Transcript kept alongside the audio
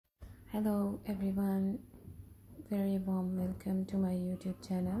Hello everyone, very warm welcome to my YouTube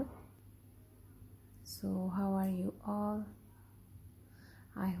channel. So how are you all?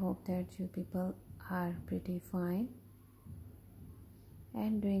 I hope that you people are pretty fine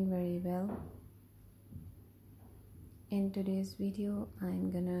and doing very well. In today's video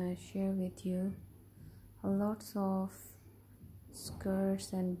I'm gonna share with you lots of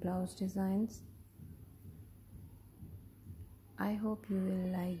skirts and blouse designs. I hope you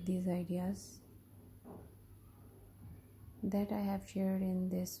will like these ideas that I have shared in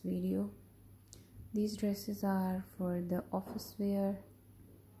this video. These dresses are for the office wear.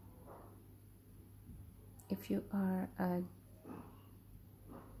 If you are a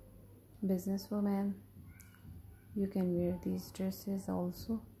businesswoman, you can wear these dresses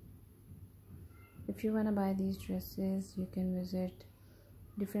also. If you want to buy these dresses, you can visit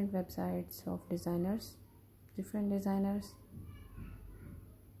different websites of different designers,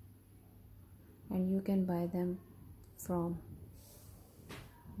 and you can buy them from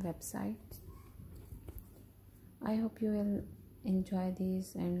websites. I hope you will enjoy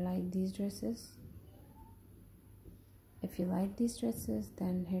these and like these dresses. If you like these dresses,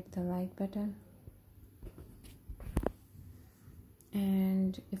 then hit the like button.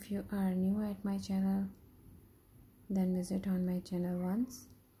 And if you are new at my channel, then visit on my channel once.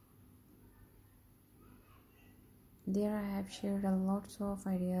 There I have shared a lots of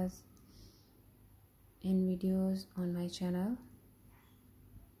ideas in videos on my channel.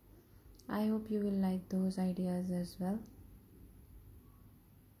 I hope you will like those ideas as well.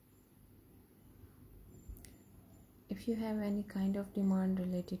 If you have any kind of demand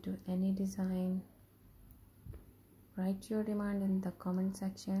related to any design, write your demand in the comment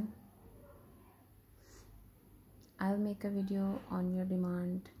section. I'll make a video on your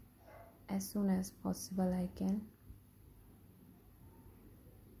demand as soon as possible I can.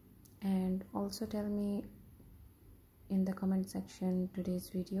 And also tell me in the comment section today's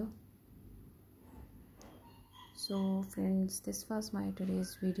video. So friends, this was my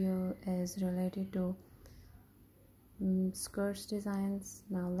today's video is related to skirts designs.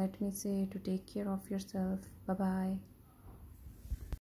 Now let me say to take care of yourself. Bye bye.